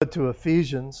to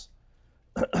Ephesians.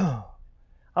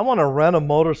 I want to rent a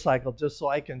motorcycle just so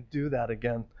I can do that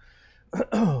again.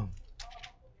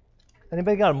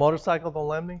 Anybody got a motorcycle to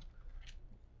lend me?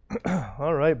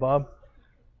 All right, Bob.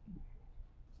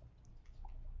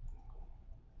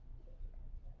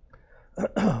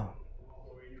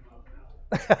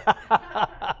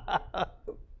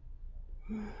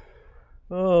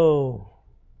 Oh.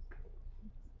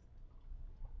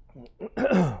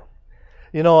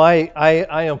 You know,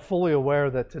 I am fully aware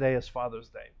that today is Father's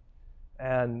Day.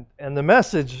 And the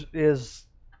message is,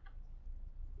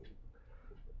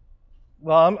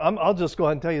 well, I'll just go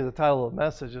ahead and tell you the title of the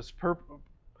message. It's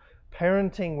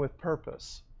Parenting with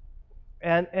Purpose.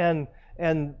 And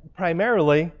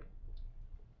primarily,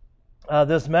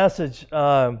 this message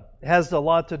has a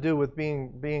lot to do with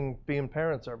being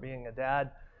parents or being a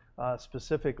dad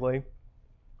specifically.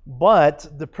 But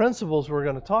the principles we're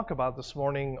going to talk about this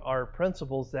morning are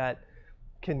principles that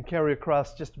can carry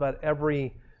across just about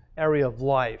every area of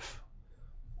life.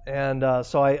 And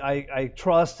so I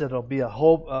trust it'll be a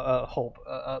hope.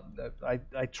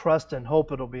 I trust and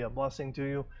hope it'll be a blessing to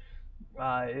you.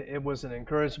 It was an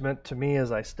encouragement to me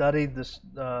as I studied this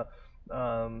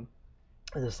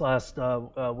last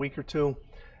week or two,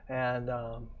 and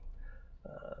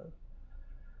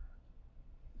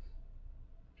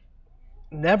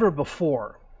never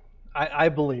before, I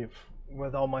believe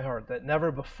with all my heart that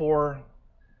never before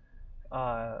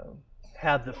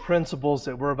had the principles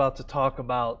that we're about to talk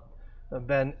about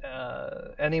been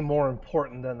any more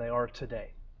important than they are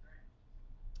today.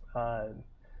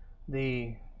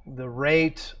 The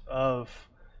rate of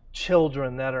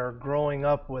children that are growing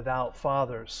up without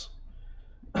fathers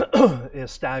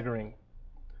is staggering,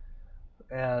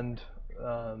 and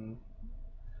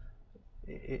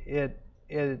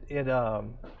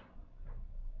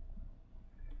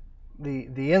the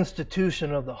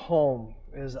institution of the home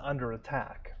is under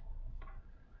attack.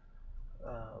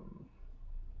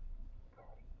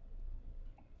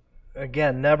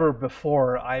 Again, never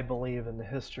before, I believe, in the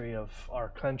history of our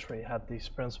country have these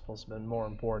principles been more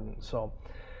important. So,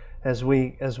 as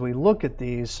we look at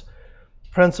these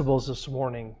principles this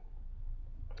morning,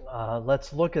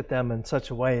 let's look at them in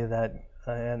such a way that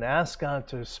and ask God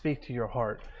to speak to your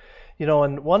heart. You know,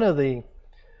 and one of the,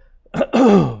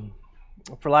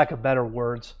 for lack of better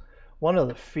words, one of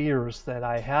the fears that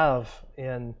I have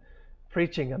in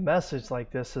preaching a message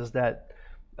like this is that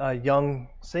young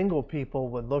single people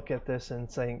would look at this and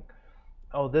think,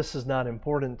 "Oh, this is not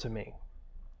important to me."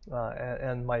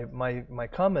 And my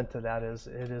comment to that is,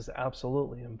 it is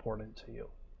absolutely important to you.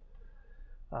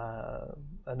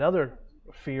 Another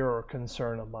fear or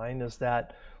concern of mine is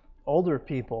that older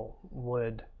people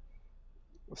would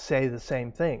say the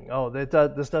same thing. "Oh,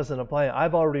 this doesn't apply.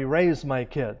 I've already raised my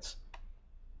kids.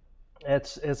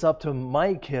 It's up to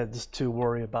my kids to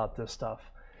worry about this stuff."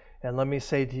 And let me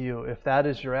say to you, if that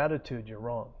is your attitude, you're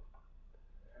wrong.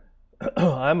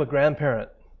 I'm a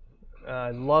grandparent. I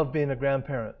love being a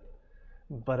grandparent,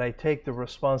 but I take the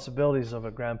responsibilities of a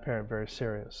grandparent very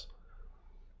serious.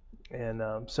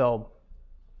 And so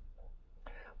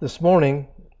this morning,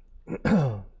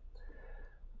 I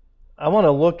want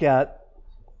to look at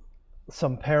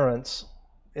some parents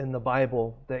in the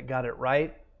Bible that got it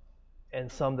right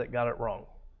and some that got it wrong.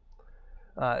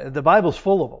 The Bible's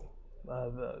full of them.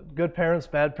 Good parents,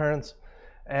 bad parents,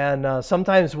 and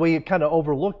sometimes we kind of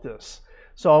overlook this.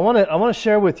 So I want to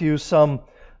share with you some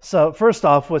first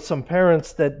off with some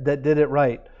parents that did it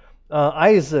right.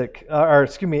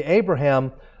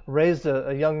 Abraham raised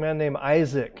a young man named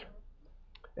Isaac,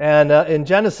 and in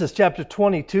Genesis chapter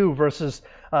 22 verses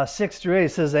 6 through 8 it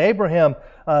says Abraham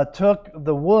took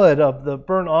the wood of the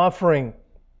burnt offering.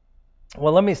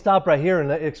 Well, let me stop right here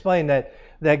and explain that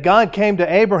God came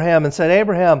to Abraham and said,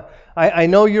 "Abraham, I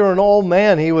know you're an old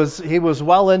man." He was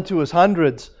well into his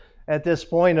hundreds at this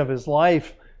point of his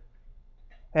life.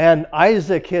 And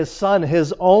Isaac, his son,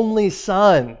 his only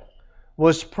son,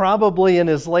 was probably in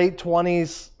his late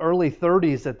 20s, early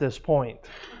 30s at this point.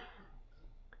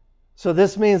 So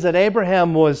this means that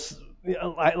Abraham was,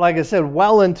 like I said,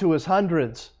 well into his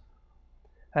hundreds.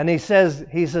 And he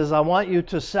says, "I want you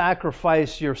to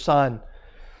sacrifice your son."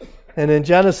 And in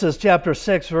Genesis chapter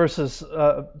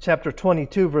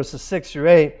 22, verses 6 through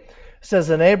 8, it says,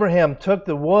 "And Abraham took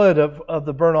the wood of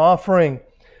the burnt offering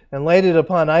and laid it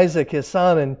upon Isaac his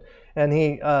son, and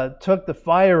he took the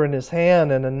fire in his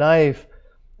hand and a knife,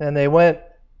 and they went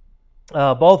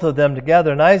both of them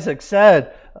together. And Isaac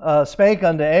spake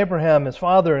unto Abraham his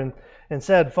father, and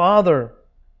said, Father.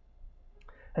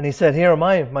 And he said, Here am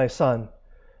I, my son.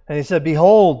 And he said,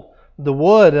 Behold, the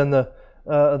wood and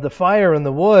the fire and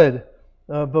the wood,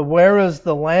 But where is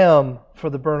the lamb for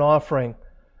the burnt offering?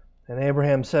 And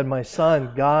Abraham said, My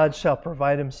son, God shall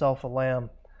provide himself a lamb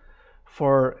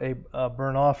for a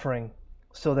burnt offering.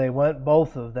 So they went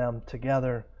both of them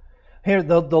together. Here,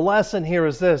 the lesson here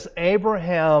is this.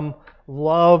 Abraham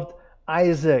loved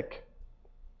Isaac,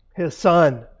 his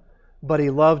son, but he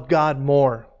loved God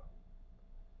more.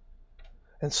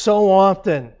 And so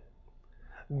often,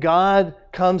 God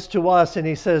comes to us and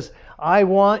He says, I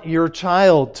want your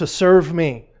child to serve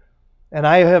me. And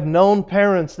I have known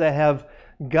parents that have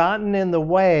gotten in the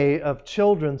way of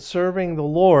children serving the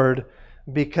Lord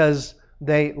because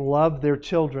they love their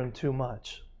children too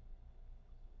much.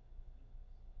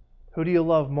 Who do you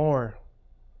love more?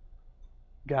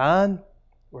 God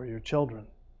or your children?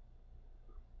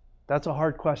 That's a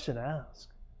hard question to ask.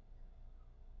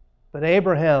 But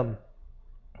Abraham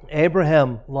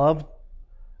loved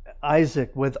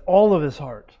Isaac with all of his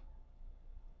heart,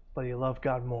 but he loved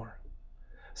God more.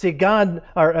 See,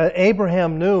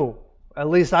 Abraham knew, at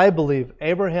least I believe,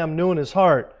 Abraham knew in his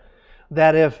heart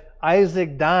that if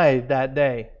Isaac died that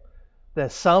day,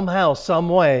 that somehow, some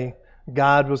way,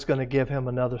 God was going to give him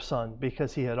another son,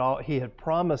 because he had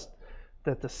promised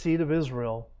that the seed of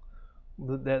Israel,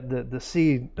 the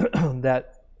seed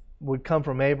that would come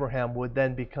from Abraham, would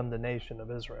then become the nation of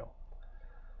Israel.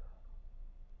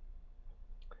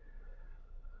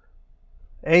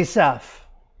 Asaph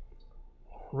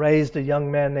raised a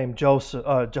young man named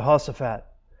Jehoshaphat.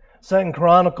 2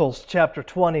 Chronicles chapter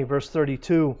 20, verse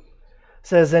 32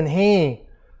 says, And he,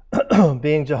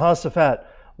 being Jehoshaphat,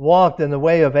 walked in the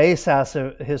way of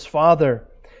Asaph his father,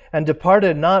 and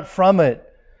departed not from it,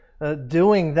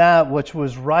 doing that which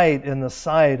was right in the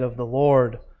sight of the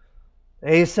Lord.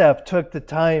 Asaph took the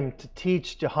time to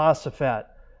teach Jehoshaphat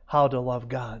how to love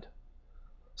God.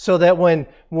 So that when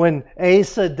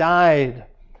Asa died,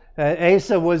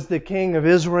 Asa was the king of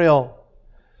Israel.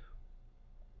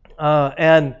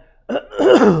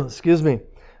 Excuse me.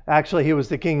 Actually, he was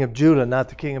the king of Judah, not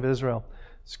the king of Israel.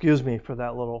 Excuse me for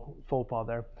that little faux pas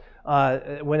there.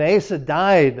 When Asa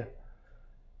died,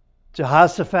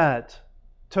 Jehoshaphat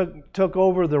took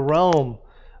over the realm,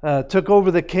 took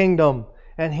over the kingdom,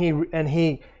 and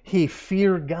he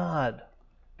feared God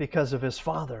because of his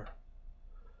father.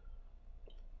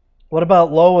 What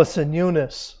about Lois and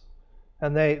Eunice?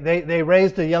 And they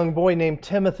raised a young boy named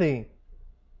Timothy.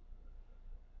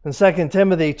 In 2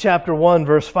 Timothy chapter 1,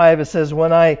 verse 5, it says,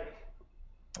 When I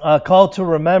call to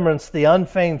remembrance the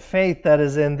unfeigned faith that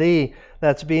is in thee,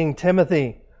 that's being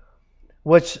Timothy,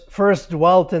 which first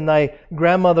dwelt in thy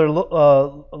grandmother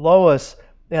Lois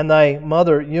and thy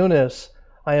mother Eunice,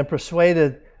 I am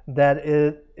persuaded that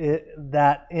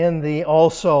that in thee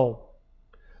also.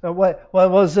 Now, what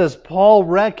was this? Paul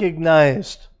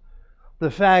recognized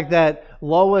the fact that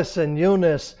Lois and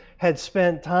Eunice had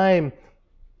spent time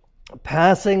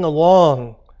passing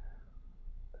along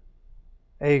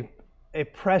a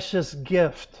precious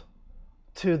gift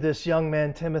to this young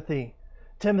man, Timothy.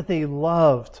 Timothy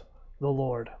loved the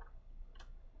Lord.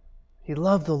 He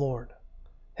loved the Lord.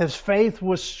 His faith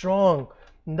was strong,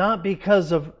 not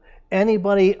because of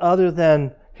anybody other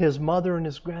than his mother and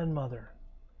his grandmother.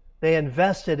 They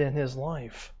invested in his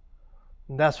life.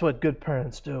 And that's what good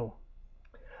parents do.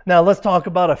 Now let's talk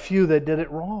about a few that did it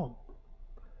wrong.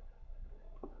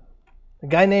 A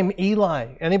guy named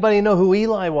Eli. Anybody know who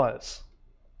Eli was?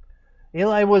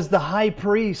 Eli was the high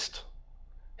priest.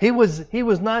 He was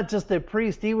not just a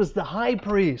priest, he was the high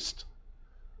priest.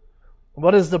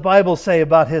 What does the Bible say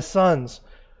about his sons?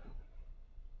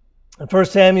 In 1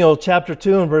 Samuel chapter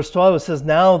 2 and verse 12 it says,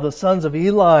 Now the sons of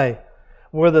Eli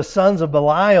were the sons of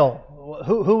Belial.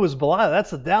 Who was Belial?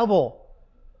 That's the devil.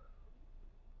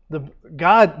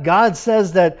 God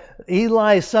says that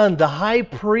Eli's son, the high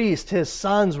priest, his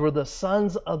sons were the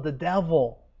sons of the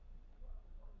devil.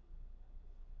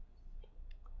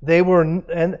 They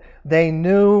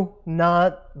knew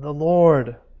not the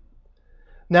Lord.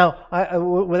 Now,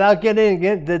 without getting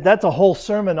into that's a whole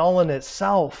sermon all in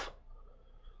itself.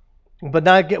 But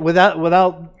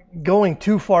without going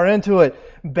too far into it,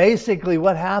 basically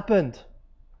what happened,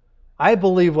 I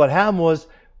believe what happened was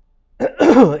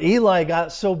Eli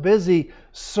got so busy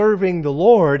serving the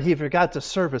Lord, he forgot to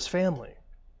serve his family.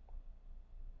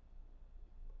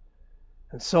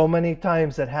 And so many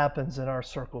times that happens in our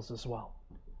circles as well.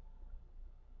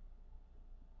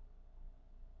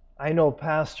 I know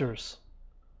pastors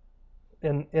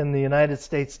in the United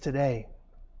States today,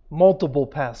 multiple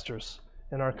pastors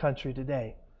in our country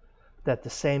today, that the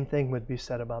same thing would be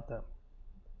said about them.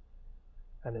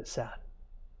 And it's sad.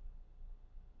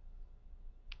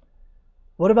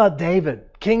 What about David?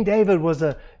 King David was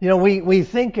we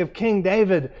think of King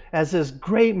David as this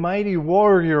great mighty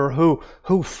warrior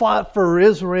who fought for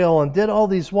Israel and did all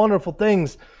these wonderful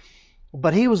things,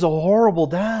 but he was a horrible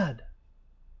dad.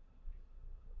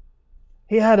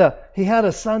 He had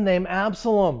a son named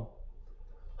Absalom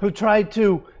who tried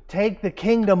to take the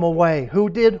kingdom away, who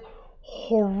did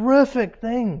horrific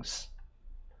things.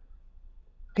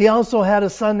 He also had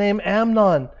a son named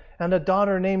Amnon and a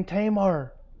daughter named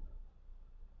Tamar.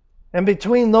 And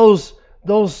between those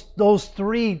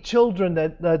three children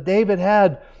that David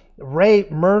had,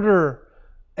 rape, murder,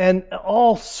 and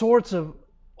all sorts of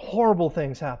horrible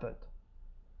things happened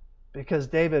because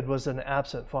David was an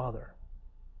absent father.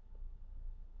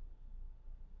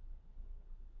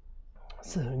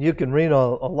 So you can read a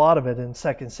lot of it in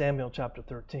 2 Samuel chapter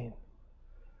 13.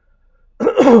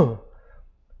 Then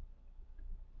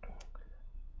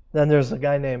there's a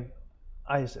guy named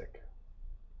Isaac.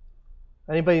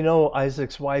 Anybody know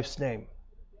Isaac's wife's name?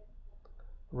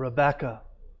 Rebecca.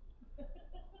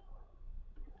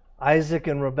 Isaac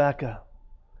and Rebecca.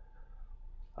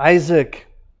 Isaac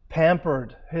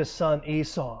pampered his son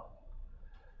Esau.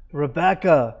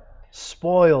 Rebecca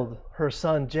spoiled her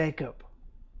son Jacob.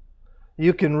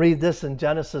 You can read this in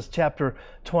Genesis chapter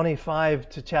 25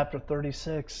 to chapter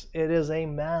 36. It is a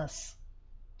mess.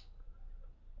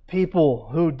 People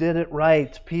who did it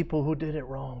right, people who did it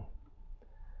wrong.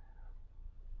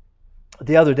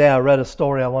 The other day I read a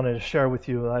story I wanted to share with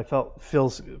you that I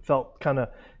felt kind of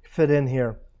fit in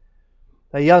here.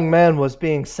 A young man was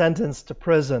being sentenced to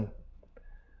prison.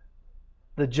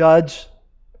 The judge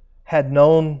had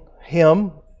known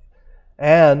him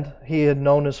and he had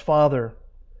known his father.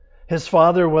 His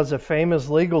father was a famous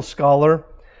legal scholar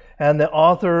and the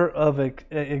author of an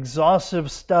exhaustive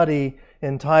study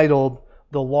entitled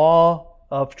The Law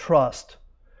of Trust.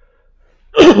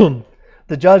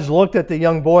 The judge looked at the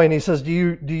young boy and he says, Do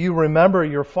you remember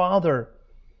your father?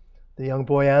 The young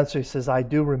boy answered, he says, I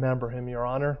do remember him, Your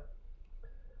Honor.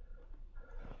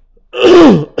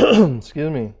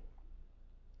 Excuse me.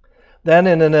 Then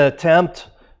in an attempt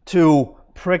to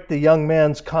prick the young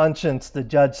man's conscience, the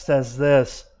judge says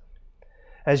this: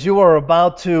 as you are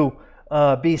about to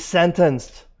be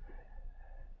sentenced,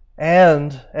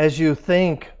 and as you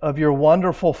think of your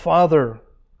wonderful father,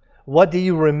 what do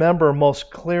you remember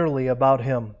most clearly about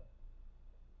him?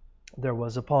 There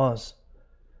was a pause.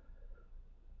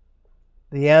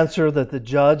 The answer that the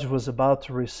judge was about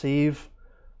to receive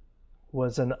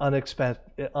was an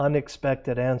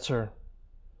unexpected answer.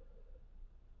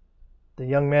 The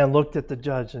young man looked at the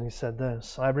judge and he said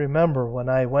this: I remember when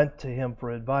I went to him for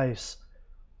advice.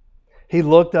 He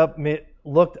looked up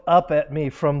at me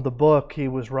from the book he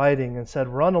was writing and said,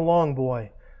 Run along,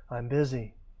 boy, I'm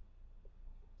busy.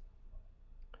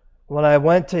 When I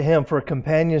went to him for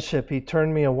companionship, he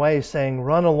turned me away, saying,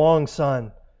 Run along,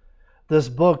 son. This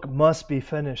book must be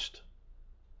finished.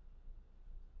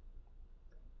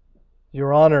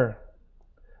 Your Honor,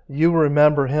 you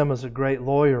remember him as a great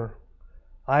lawyer.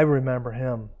 I remember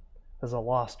him as a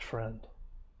lost friend.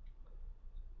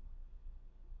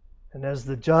 And as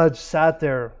the judge sat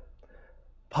there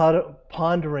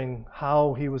pondering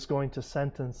how he was going to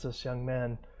sentence this young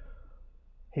man,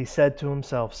 he said to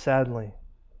himself, sadly,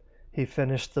 he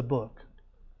finished the book,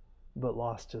 but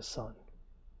lost his son.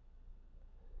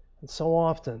 And so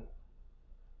often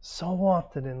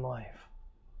in life,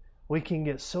 we can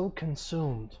get so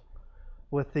consumed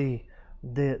with the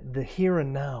here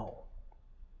and now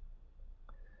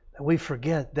that we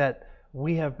forget that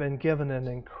we have been given an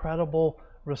incredible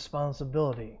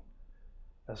responsibility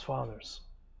as fathers,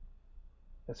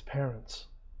 as parents,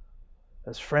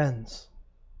 as friends,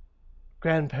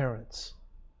 grandparents.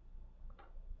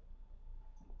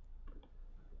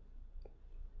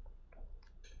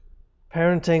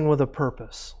 Parenting with a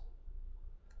purpose.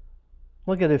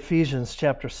 Look at Ephesians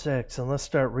chapter 6 and let's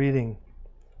start reading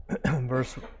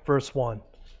verse 1.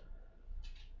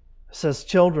 It says,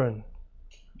 Children,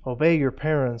 obey your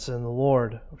parents in the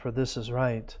Lord, for this is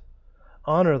right.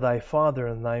 Honor thy father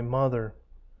and thy mother,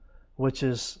 which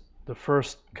is the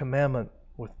first commandment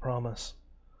with promise,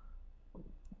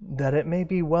 that it may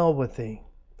be well with thee,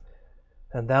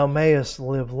 and thou mayest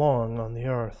live long on the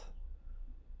earth.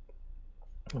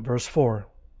 Verse 4,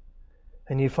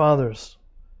 And ye fathers,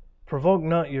 provoke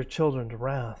not your children to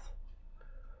wrath,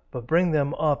 but bring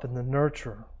them up in the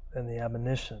nurture and the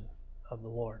admonition of the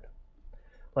Lord.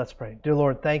 Let's pray. Dear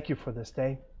Lord, thank you for this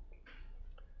day.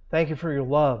 Thank you for your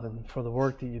love and for the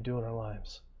work that you do in our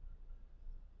lives.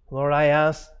 Lord, I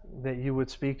ask that you would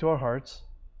speak to our hearts,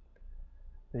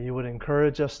 that you would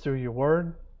encourage us through your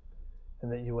word,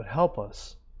 and that you would help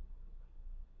us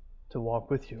to walk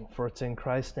with you. For it's in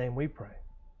Christ's name we pray.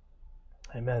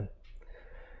 Amen.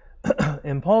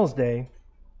 In Paul's day,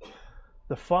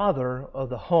 the father of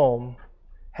the home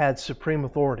had supreme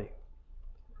authority.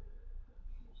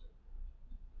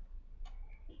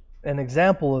 An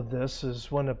example of this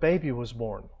is when a baby was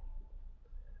born.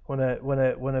 When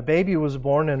a baby was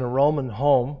born in a Roman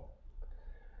home,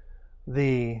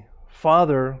 the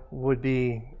father would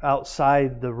be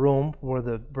outside the room where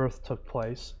the birth took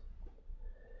place,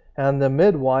 and the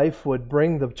midwife would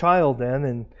bring the child in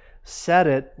and set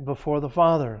it before the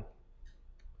father.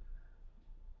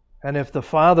 And if the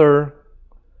father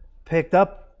picked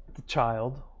up the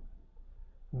child,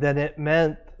 then it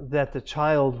meant that the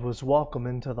child was welcome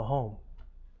into the home.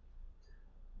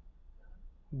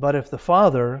 But if the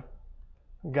father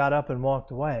got up and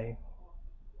walked away,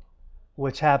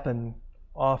 which happened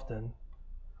often,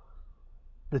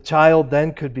 the child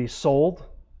then could be sold,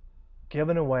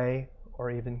 given away, or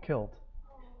even killed.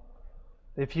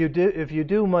 If you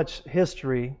do much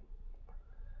history,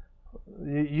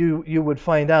 you would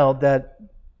find out that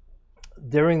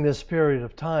during this period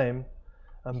of time,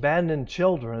 abandoned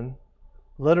children,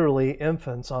 literally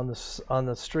infants on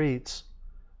the streets,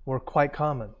 were quite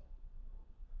common.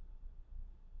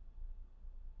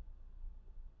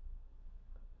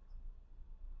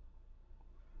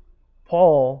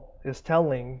 Paul is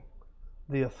telling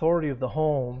the authority of the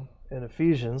home in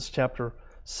Ephesians chapter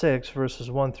 6, verses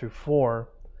 1 through 4,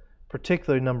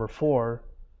 particularly number 4,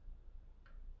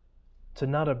 to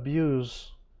not abuse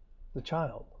the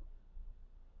child.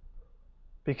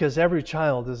 Because every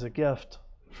child is a gift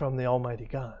from the Almighty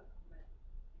God.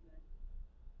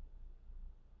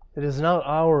 It is not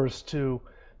ours to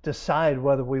decide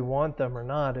whether we want them or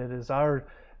not. It is our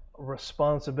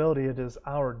responsibility, it is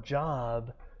our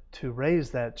job to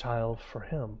raise that child for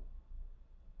Him.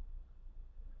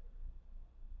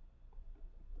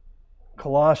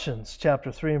 Colossians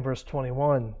chapter 3 and verse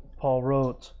 21, Paul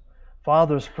wrote,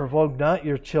 "Fathers, provoke not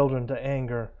your children to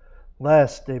anger,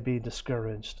 lest they be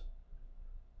discouraged."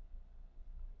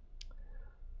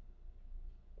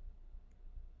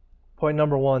 Point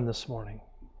number 1 this morning.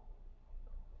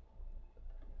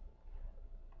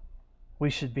 We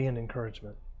should be an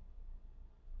encouragement.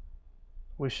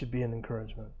 We should be an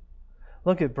encouragement.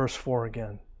 Look at verse 4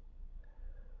 again.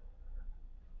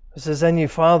 It says, "And ye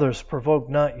fathers, provoke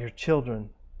not your children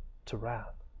to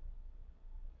wrath."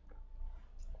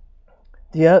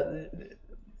 Do you have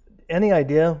any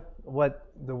idea what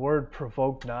the word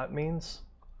provoke not means?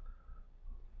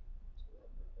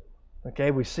 Okay,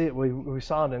 we see it. We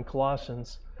saw it in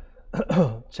Colossians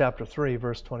chapter 3,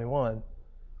 verse 21.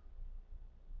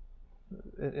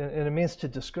 And it means to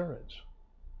discourage.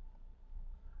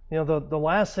 You know, the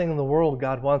last thing in the world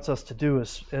God wants us to do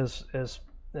as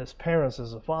parents,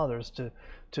 as fathers,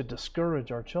 to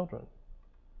discourage our children.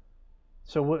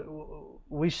 So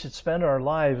we should spend our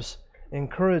lives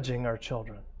encouraging our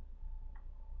children.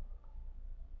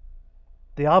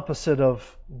 The opposite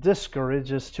of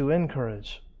discourage is to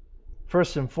encourage.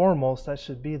 First and foremost, that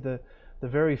should be the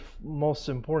very most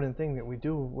important thing that we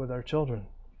do with our children.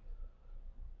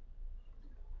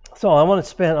 So I want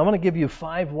to give you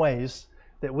 5 ways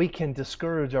that we can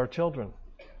discourage our children.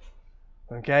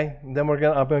 Okay? And then I'm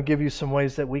going to give you some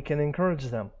ways that we can encourage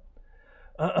them.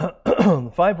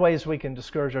 5 ways we can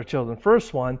discourage our children.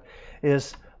 First one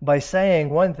is by saying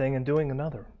one thing and doing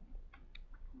another.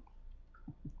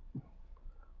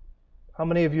 How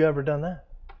many of you ever done that?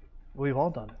 We've all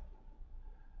done it.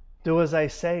 Do as I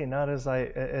say, not as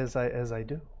I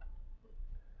do.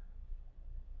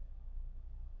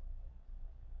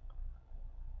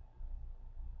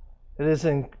 It is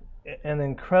an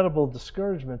incredible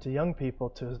discouragement to young people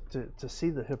to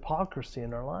see the hypocrisy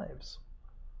in our lives.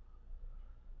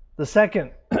 The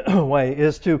second way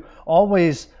is to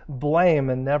always blame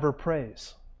and never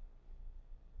praise.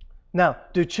 Now,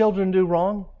 do children do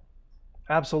wrong?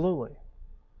 Absolutely.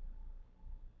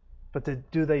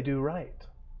 But do they do right?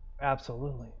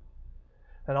 Absolutely.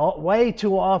 And way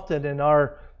too often in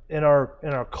our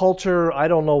culture, I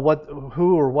don't know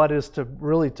who or what is to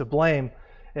blame,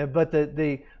 but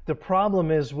the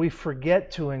problem is we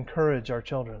forget to encourage our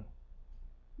children.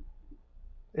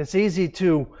 It's easy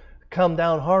to come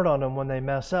down hard on them when they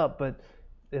mess up, but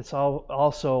it's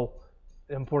also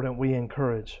important we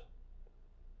encourage.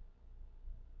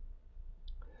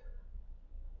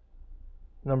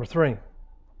 Number 3,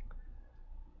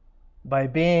 by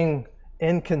being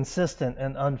inconsistent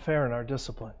and unfair in our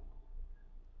discipline.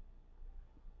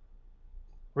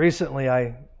 Recently,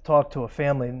 I talked to a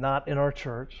family not in our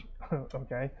church.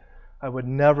 Okay, I would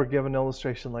never give an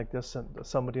illustration like this to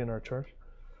somebody in our church.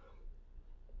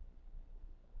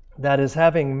 that is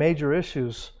having major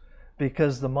issues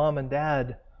because the mom and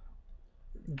dad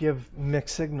give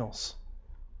mixed signals,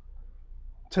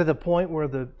 to the point where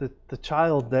the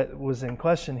child that was in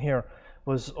question here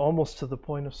was almost to the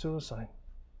point of suicide.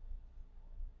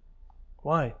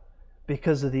 Why?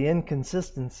 Because of the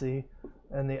inconsistency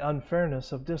and the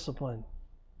unfairness of discipline.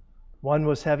 One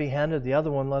was heavy-handed, the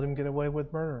other one let him get away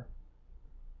with murder.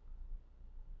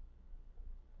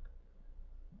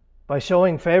 By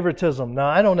showing favoritism. Now,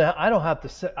 I don't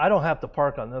have to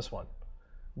park on this one.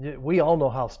 We all know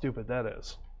how stupid that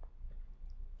is.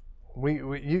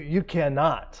 You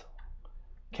cannot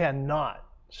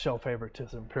show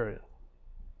favoritism, period.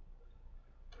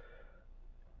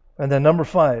 And then number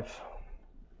 5,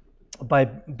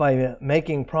 by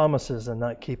making promises and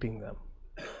not keeping them.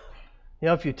 You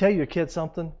know, if you tell your kid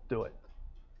something, do it.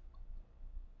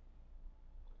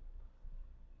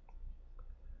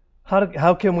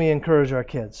 How can we encourage our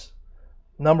kids?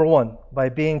 Number 1, by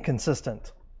being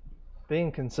consistent.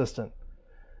 Being consistent.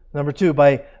 Number 2,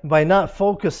 by not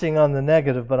focusing on the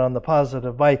negative but on the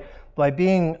positive. By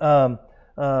being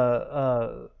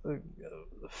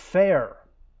fair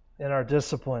in our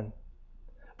discipline.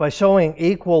 By showing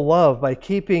equal love, by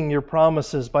keeping your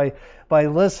promises, by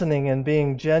listening and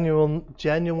being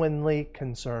genuinely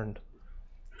concerned.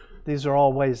 These are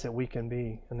all ways that we can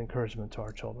be an encouragement to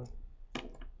our children.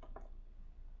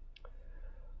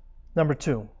 Number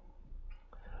 2,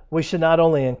 we should not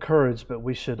only encourage, but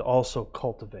we should also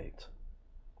cultivate.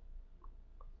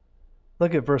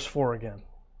 Look at verse 4 again.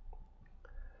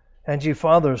 And you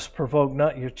fathers, provoke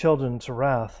not your children to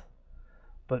wrath,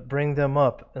 but bring them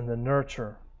up in the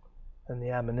nurture and the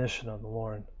admonition of the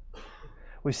Lord.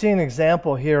 We see an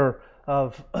example here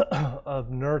of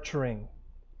nurturing.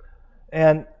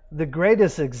 And the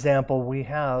greatest example we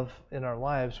have in our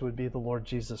lives would be the Lord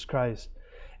Jesus Christ.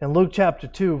 In Luke chapter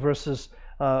 2, verse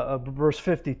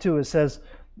 52, it says,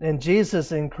 "And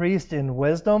Jesus increased in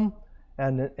wisdom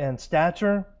and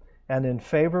stature and in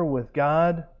favor with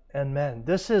God and men."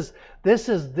 This is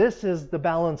the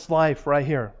balanced life right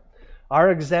here.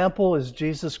 Our example is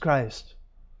Jesus Christ.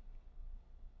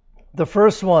 The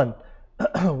first one,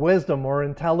 wisdom or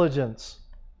intelligence.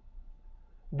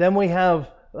 Then we have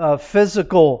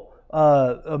physical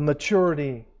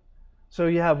maturity. So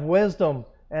you have wisdom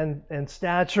and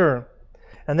stature.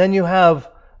 And then you have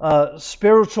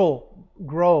spiritual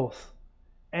growth.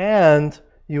 And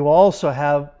you also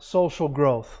have social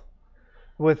growth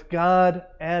with God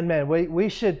and men. We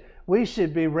should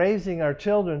be raising our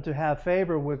children to have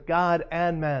favor with God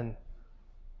and men.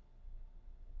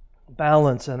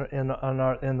 Balance in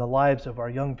the lives of our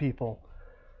young people.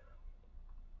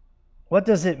 What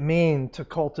does it mean to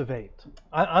cultivate?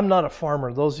 I'm not a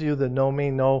farmer. Those of you that know me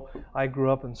know I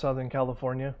grew up in Southern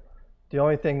California. The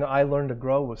only thing that I learned to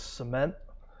grow was cement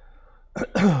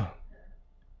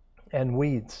and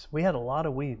weeds. We had a lot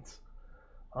of weeds.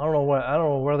 I don't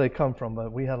know where they come from,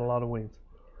 but we had a lot of weeds.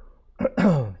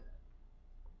 But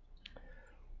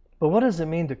what does it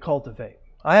mean to cultivate?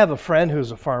 I have a friend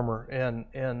who's a farmer in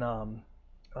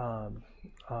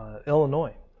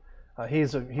Illinois.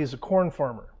 He's a corn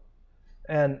farmer.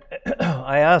 And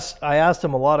I asked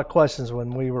him a lot of questions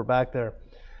when we were back there,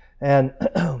 and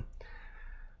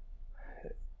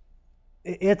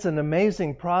it's an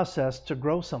amazing process to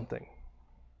grow something.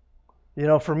 You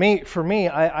know, for me,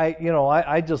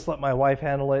 I just let my wife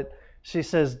handle it. She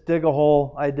says dig a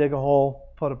hole, I dig a hole,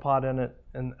 put a pot in it,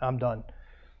 and I'm done.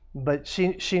 But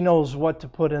she knows what to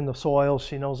put in the soil.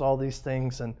 She knows all these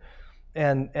things, and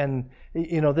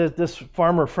you know, this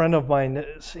farmer friend of mine,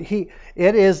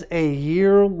 it is a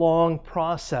year-long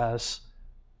process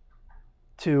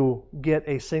to get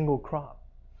a single crop.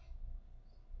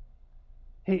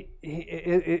 Again,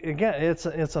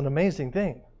 it's an amazing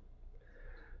thing.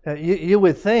 You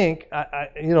would think,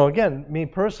 again, me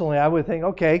personally, I would think,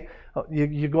 okay,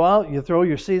 you go out, you throw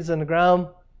your seeds in the ground,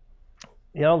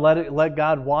 let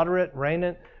God water it, rain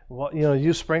it,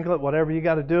 you sprinkle it, whatever you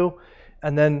got to do.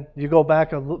 And then you go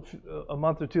back a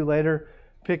month or two later,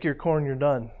 pick your corn, you're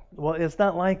done. Well, it's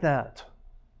not like that.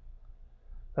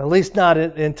 At least not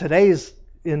in today's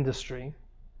industry.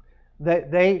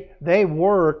 They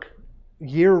work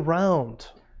year round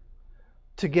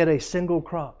to get a single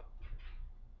crop.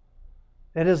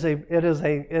 It is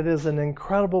an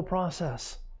incredible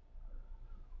process.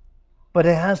 But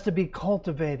it has to be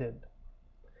cultivated.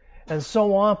 And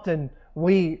so often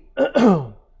we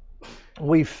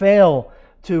fail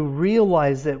to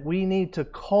realize that we need to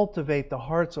cultivate the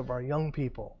hearts of our young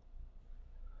people.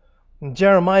 In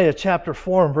Jeremiah chapter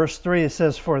 4 and verse 3 it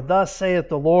says, "For thus saith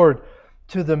the Lord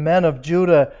to the men of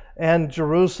Judah and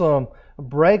Jerusalem,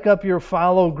 break up your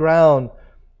fallow ground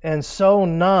and sow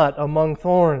not among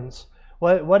thorns.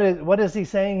 What is he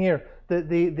saying here?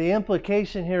 The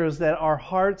implication here is that our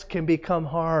hearts can become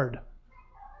hard.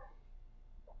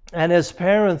 And as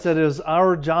parents, it is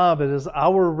our job, it is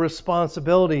our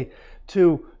responsibility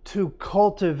to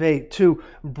cultivate, to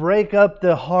break up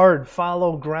the hard,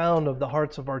 fallow ground of the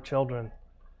hearts of our children.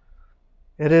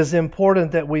 It is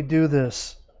important that we do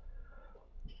this.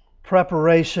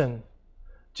 Preparation.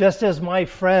 Just as my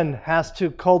friend has to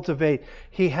cultivate,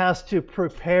 he has to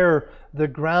prepare the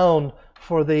ground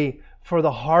for the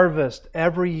harvest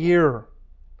every year.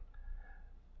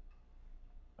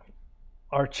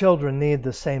 Our children need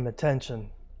the same attention.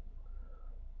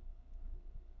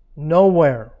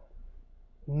 Nowhere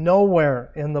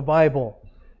in the Bible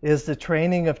is the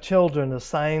training of children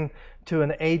assigned to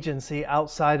an agency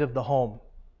outside of the home.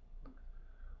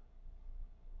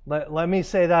 Let me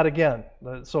say that again,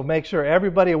 so make sure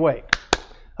everybody awake.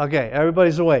 Okay,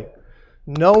 everybody's awake.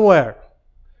 Nowhere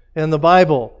in the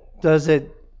Bible does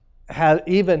it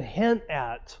even hint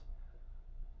at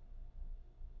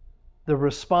the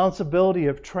responsibility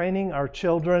of training our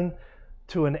children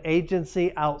to an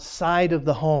agency outside of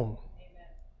the home. Amen.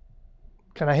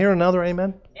 Can I hear another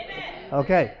amen? Amen.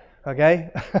 Okay.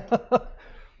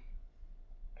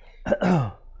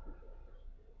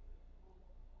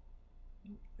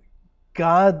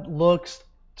 God looks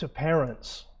to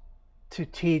parents to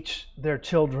teach their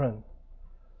children.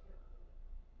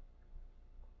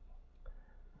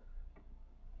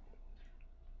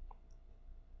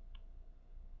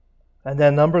 And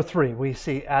then number 3, we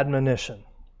see admonition.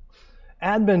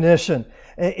 Admonition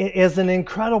is an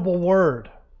incredible word.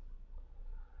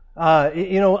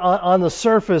 On the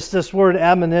surface, this word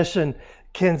admonition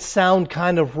can sound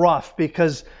kind of rough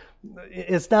because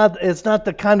it's not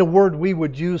the kind of word we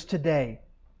would use today.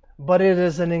 But it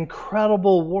is an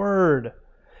incredible word.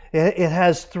 It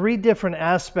has 3 different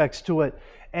aspects to it.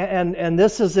 And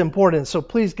this is important, so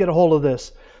please get a hold of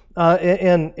this.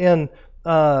 In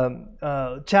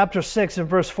chapter 6 and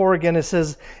verse 4 again, it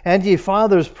says, "And ye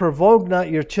fathers, provoke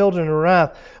not your children to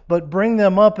wrath, but bring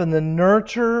them up in the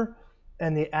nurture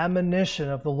and the admonition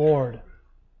of the Lord."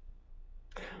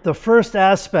 The first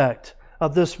aspect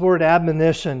of this word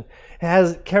admonition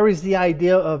carries the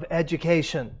idea of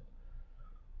education.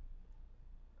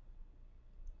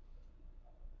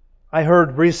 I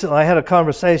had a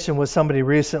conversation with somebody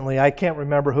recently. I can't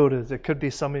remember who it is. It could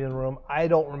be somebody in the room. I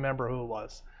don't remember who it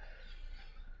was.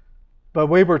 But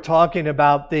we were talking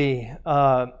about the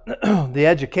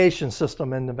education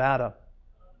system in Nevada.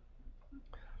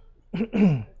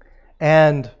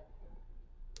 And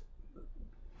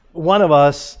one of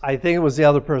us, I think it was the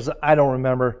other person, I don't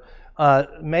remember,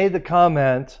 made the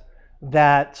comment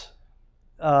that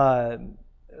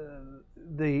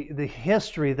the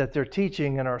history that they're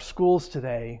teaching in our schools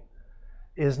today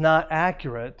is not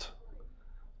accurate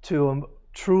to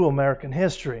true American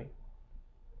history.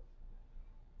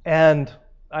 And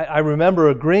I remember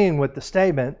agreeing with the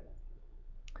statement.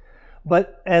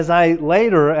 But as I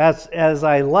left,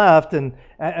 and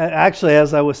actually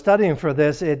as I was studying for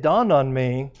this, it dawned on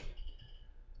me,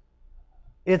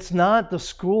 it's not the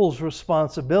school's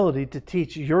responsibility to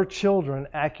teach your children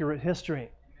accurate history.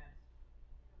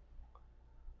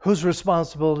 Whose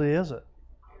responsibility is it?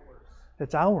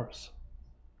 It's ours.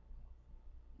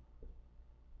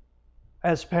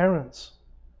 As parents.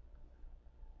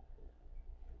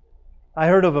 I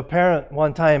heard of a parent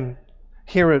one time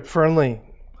here at Fernley.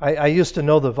 I used to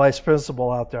know the vice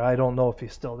principal out there. I don't know if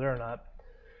he's still there or not.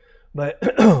 But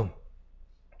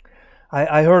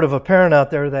I heard of a parent out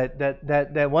there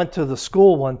that went to the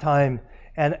school one time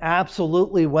and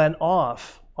absolutely went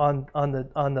off on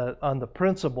the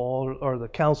principal or the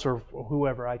counselor or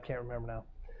whoever, I can't remember now,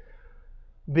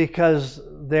 because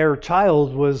their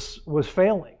child was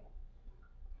failing.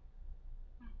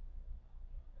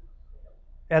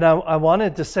 And I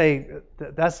wanted to say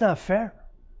that's not fair.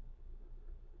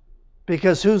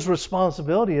 Because whose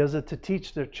responsibility is it to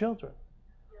teach their children?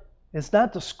 It's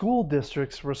not the school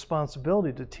district's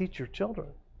responsibility to teach your children.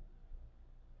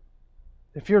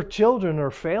 If your children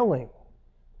are failing,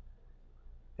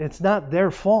 it's not their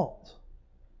fault.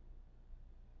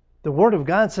 The Word of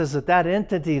God says that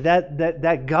entity,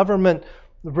 that government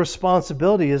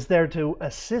responsibility is there to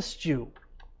assist you,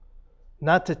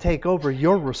 not to take over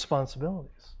your responsibilities.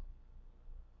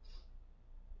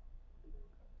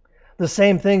 The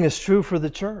same thing is true for the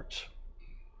church.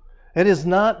 It is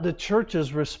not the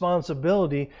church's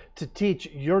responsibility to teach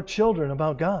your children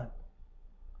about God.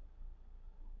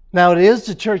 Now, it is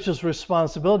the church's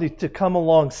responsibility to come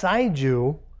alongside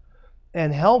you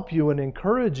and help you and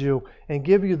encourage you and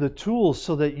give you the tools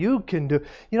so that you can do.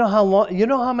 You know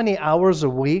how many hours a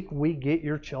week we get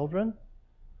your children?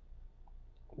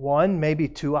 1, maybe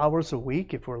 2 hours a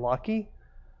week if we're lucky.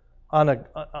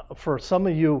 For some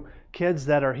of you kids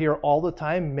that are here all the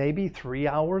time, maybe 3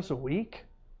 hours a week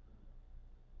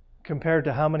compared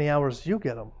to how many hours you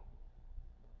get them.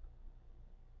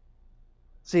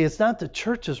 See, it's not the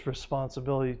church's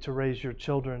responsibility to raise your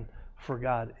children for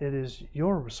God. It is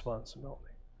your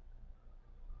responsibility.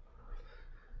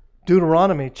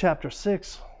 Deuteronomy chapter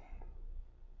 6,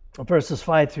 verses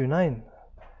 5 through 9.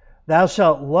 Thou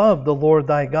shalt love the Lord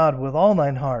thy God with all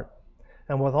thine heart,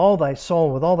 and with all thy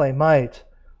soul, with all thy might.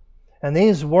 And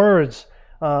these words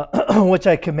which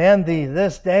I command thee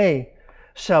this day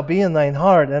shall be in thine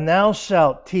heart, and thou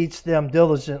shalt teach them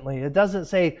diligently. It doesn't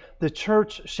say the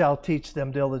church shall teach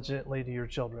them diligently to your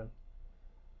children.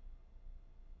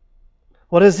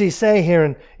 What does he say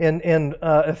here in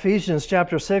Ephesians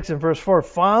chapter 6 and verse 4?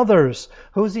 Fathers,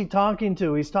 who's he talking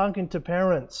to? He's talking to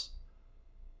parents,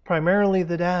 primarily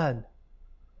the dad.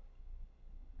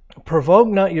 Provoke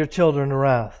not your children to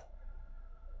wrath,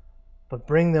 but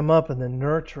bring them up in the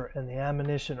nurture and the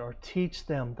admonition, or teach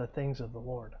them the things of the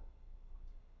Lord.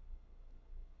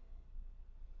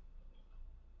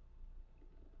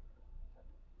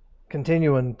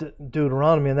 Continue in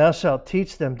Deuteronomy, and thou shalt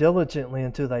teach them diligently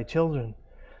unto thy children.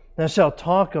 Thou shalt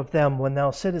talk of them when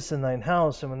thou sittest in thine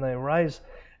house, and when they rise,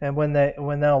 and when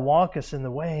thou walkest in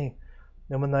the way,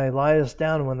 and when thou liest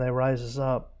down, and when thou risest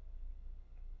up.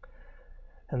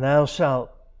 And thou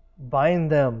shalt bind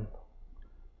them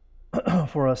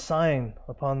for a sign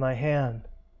upon thy hand,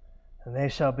 and they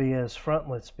shall be as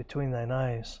frontlets between thine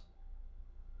eyes.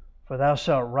 For thou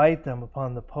shalt write them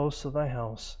upon the posts of thy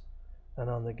house, and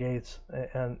on the gates,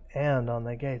 and on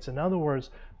thy gates. In other words,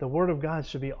 the Word of God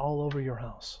should be all over your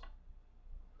house.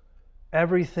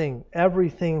 Everything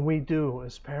we do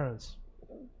as parents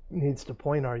needs to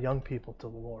point our young people to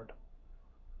the Lord.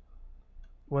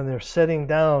 When they're sitting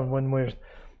down,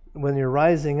 when you're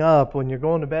rising up, when you're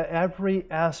going to bed, every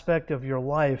aspect of your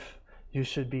life, you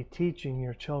should be teaching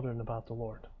your children about the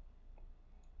Lord.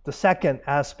 The second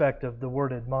aspect of the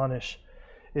word admonish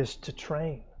is to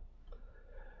train.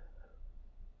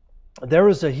 There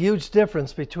is a huge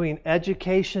difference between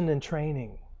education and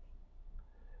training.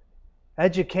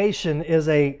 Education is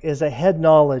a head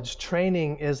knowledge.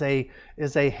 Training is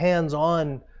a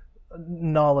hands-on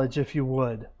knowledge, if you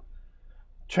would.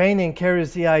 Training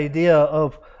carries the idea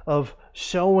of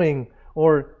showing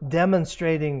or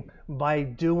demonstrating by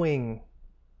doing.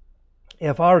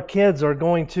 If our kids are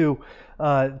going to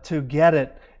get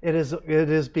it, it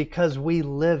is because we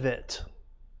live it.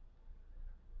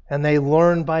 And they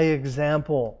learn by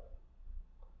example.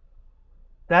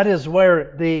 That is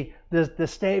where the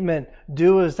statement,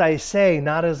 do as I say,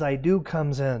 not as I do,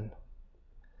 comes in.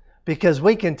 Because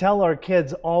we can tell our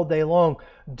kids all day long,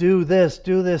 do this,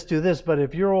 do this, do this. But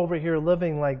if you're over here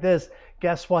living like this,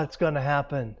 guess what's going to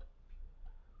happen?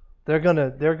 They're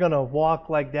gonna walk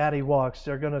like Daddy walks.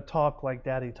 They're going to talk like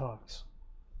Daddy talks.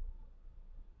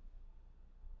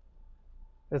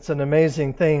 It's an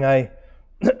amazing thing.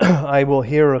 I will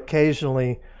hear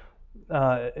occasionally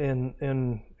out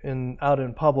in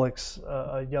Publix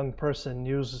a young person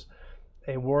use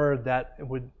a word that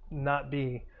would not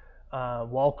be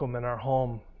welcome in our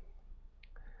home.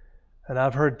 And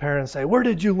I've heard parents say, "Where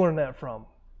did you learn that from?"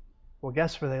 Well,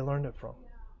 guess where they learned it from?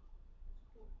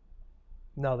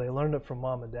 No, they learned it from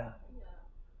mom and dad.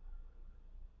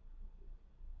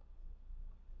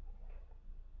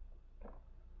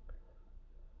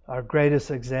 Our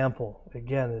greatest example,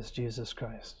 again, is Jesus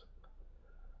Christ.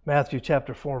 Matthew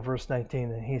chapter 4, verse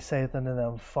 19, and he saith unto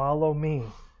them, follow me,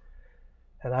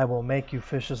 and I will make you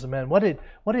fishers of men. What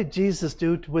did Jesus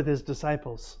do with his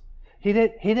disciples? He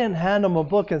didn't hand them a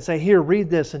book and say, here, read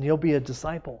this, and you'll be a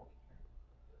disciple.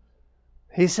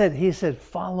 He said,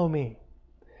 follow me.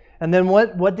 And then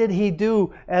what did he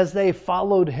do as they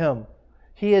followed him?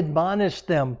 He admonished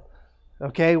them.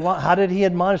 Okay, how did he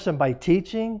admonish them? By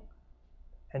teaching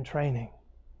and training.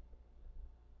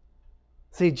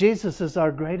 See, Jesus is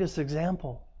our greatest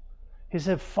example. He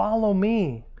said, follow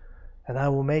me, and I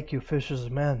will make you fishers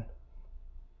of men.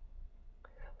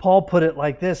 Paul put it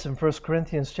like this in 1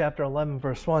 Corinthians chapter 11,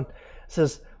 verse 1. It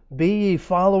says, be ye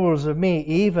followers of me,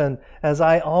 even as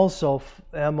I also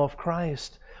am of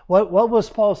Christ. What was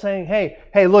Paul saying?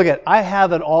 Hey, look it, I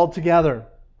have it all together.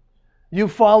 You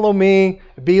follow me,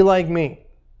 be like me.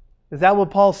 Is that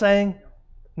what Paul's saying?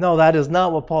 No, that is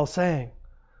not what Paul's saying.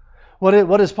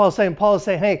 What is Paul saying? Paul is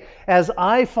saying, hey, as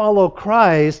I follow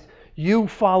Christ, you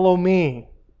follow me.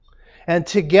 And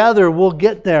together we'll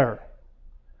get there.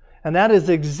 And that is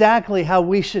exactly how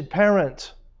we should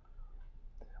parent.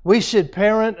 We should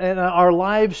parent, and our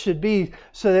lives should be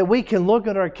so that we can look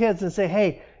at our kids and say,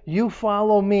 hey, you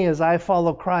follow me as I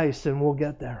follow Christ, and we'll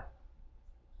get there.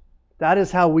 That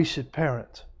is how we should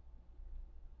parent.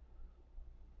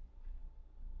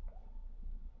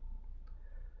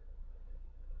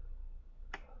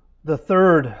 The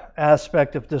third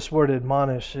aspect of this word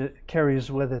admonish, it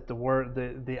carries with it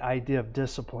the idea of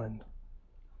discipline.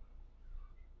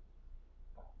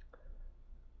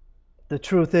 The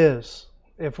truth is,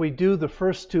 if we do the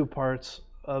first two parts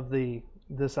of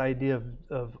this idea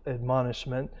of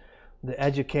admonishment, the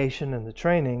education and the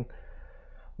training,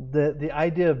 the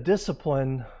idea of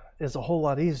discipline is a whole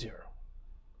lot easier.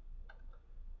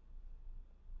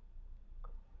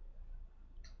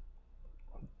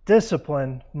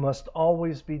 Discipline must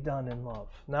always be done in love.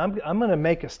 Now, I'm going to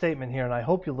make a statement here, and I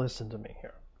hope you listen to me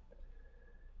here.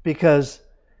 Because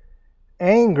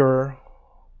anger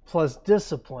plus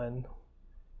discipline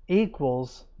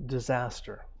equals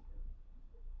disaster.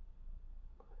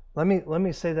 Let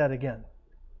me say that again.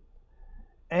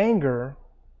 Anger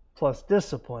plus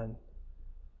discipline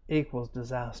equals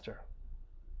disaster.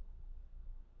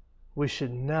 We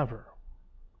should never,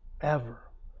 ever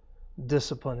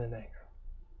discipline in anger.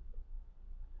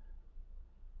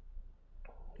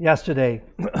 Yesterday,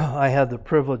 I had the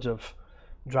privilege of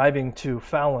driving to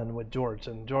Fallon with George,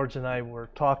 and George and I were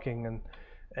talking,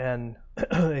 and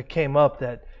it came up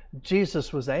that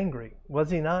Jesus was angry,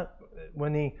 was he not?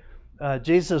 When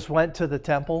Jesus went to the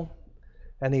temple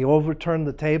and he overturned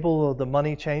the table of the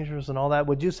money changers and all that,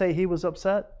 would you say he was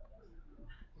upset?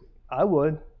 I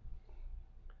would.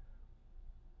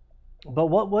 But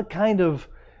what kind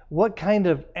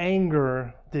of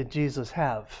anger did Jesus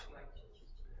have?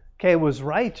 Okay, it was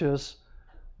righteous,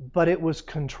 but it was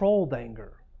controlled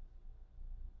anger.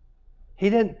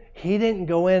 He didn't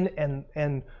go in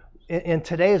and in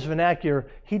today's vernacular,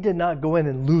 he did not go in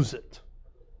and lose it.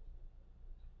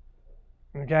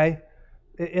 Okay?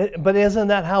 But isn't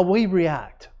that how we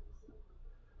react?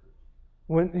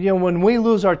 When we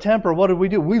lose our temper, what do?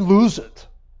 We lose it.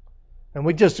 And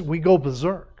we go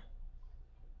berserk.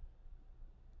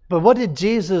 But what did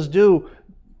Jesus do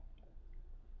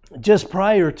just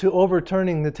prior to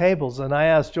overturning the tables? And I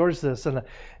asked George this, and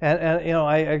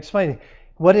I explained,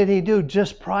 what did he do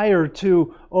just prior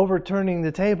to overturning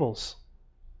the tables?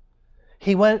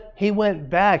 He went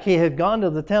back. He had gone to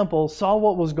the temple, saw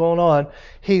what was going on.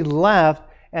 He left,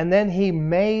 and then he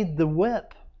made the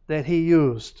whip that he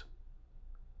used.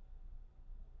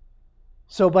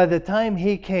 So by the time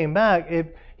he came back,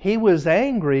 he was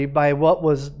angry by what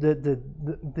was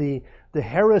the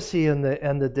heresy and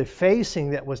the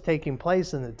defacing that was taking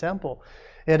place in the temple.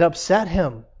 It upset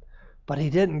him, but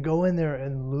he didn't go in there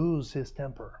and lose his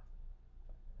temper.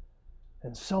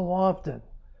 And so often,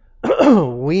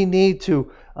 we need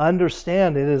to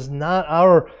understand it is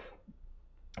not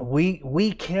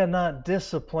we cannot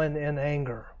discipline in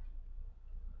anger.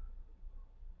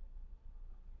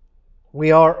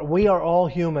 We are all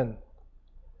human.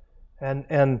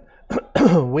 And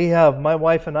my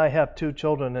wife and I have 2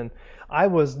 children, and I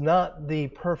was not the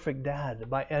perfect dad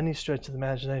by any stretch of the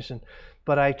imagination,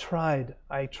 but I tried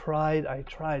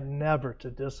never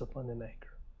to discipline in anger.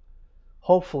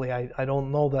 Hopefully, I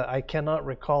don't know that. I cannot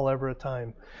recall ever a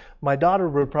time. My daughter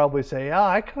would probably say, yeah,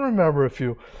 I can remember a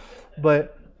few.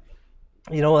 But,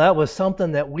 that was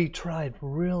something that we tried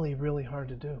really, really hard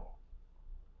to do.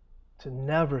 To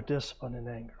never discipline in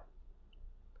anger.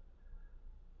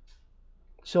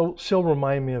 She'll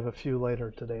remind me of a few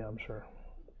later today, I'm sure.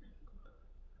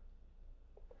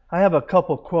 I have a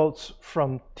couple quotes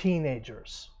from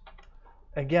teenagers.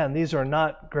 Again, these are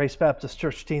not Grace Baptist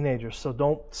Church teenagers, so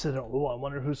don't sit there, I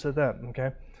wonder who said that,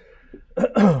 okay?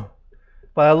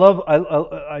 But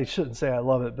I shouldn't say I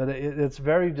love it, but it's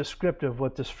very descriptive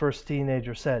what this first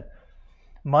teenager said.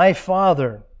 My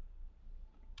father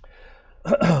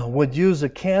would use a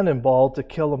cannonball to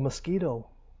kill a mosquito.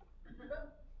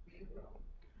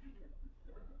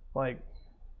 Like,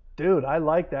 dude, I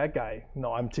like that guy.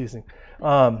 No, I'm teasing.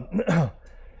 But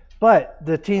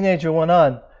the teenager went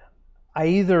on, I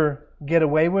either get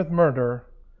away with murder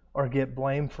or get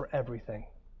blamed for everything.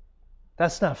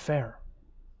 That's not fair.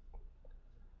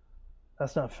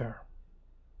 That's not fair.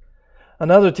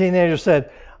 Another teenager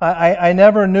said, I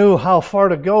never knew how far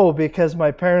to go because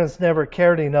my parents never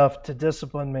cared enough to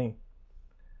discipline me.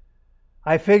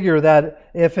 I figure that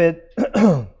if it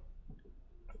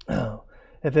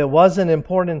wasn't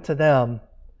important to them,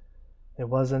 it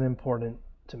wasn't important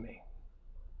to me.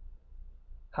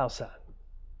 How sad.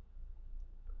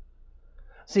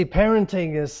 See,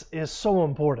 parenting is so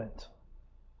important.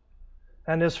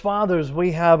 And as fathers,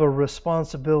 we have a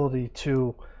responsibility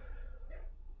to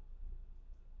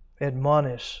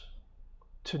admonish,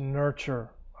 to nurture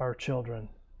our children,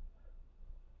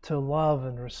 to love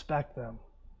and respect them.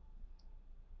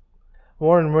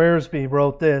 Warren Wiersbe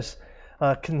wrote this: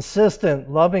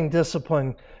 consistent, loving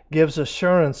discipline gives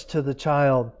assurance to the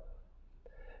child.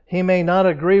 He may not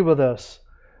agree with us,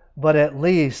 but at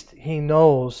least he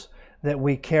knows that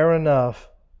we care enough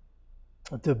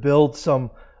to build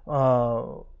some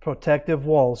protective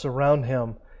walls around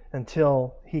him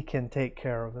until he can take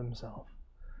care of himself.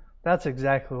 That's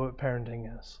exactly what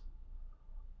parenting is.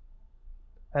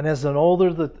 And as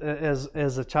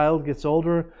a child gets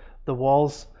older, the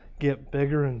walls get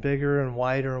bigger and bigger and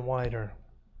wider.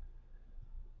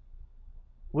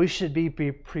 We should be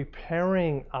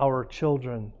preparing our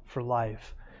children for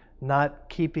life, not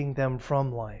keeping them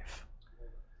from life.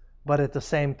 But at the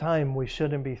same time, we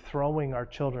shouldn't be throwing our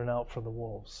children out for the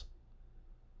wolves.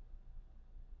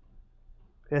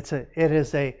 It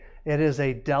is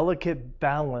a delicate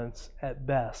balance at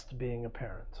best, being a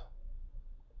parent,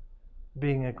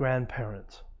 being a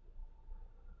grandparent.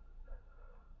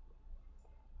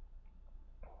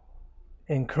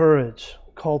 Encourage,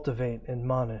 cultivate,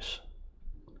 admonish.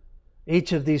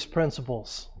 Each of these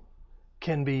principles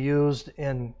can be used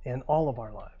in all of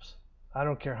our lives. I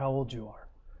don't care how old you are.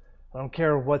 I don't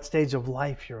care what stage of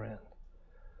life you're in.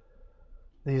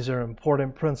 These are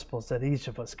important principles that each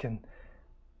of us can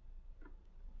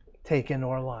take into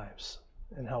our lives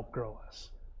and help grow us.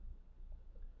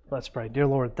 Let's pray. Dear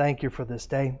Lord, thank you for this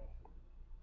day.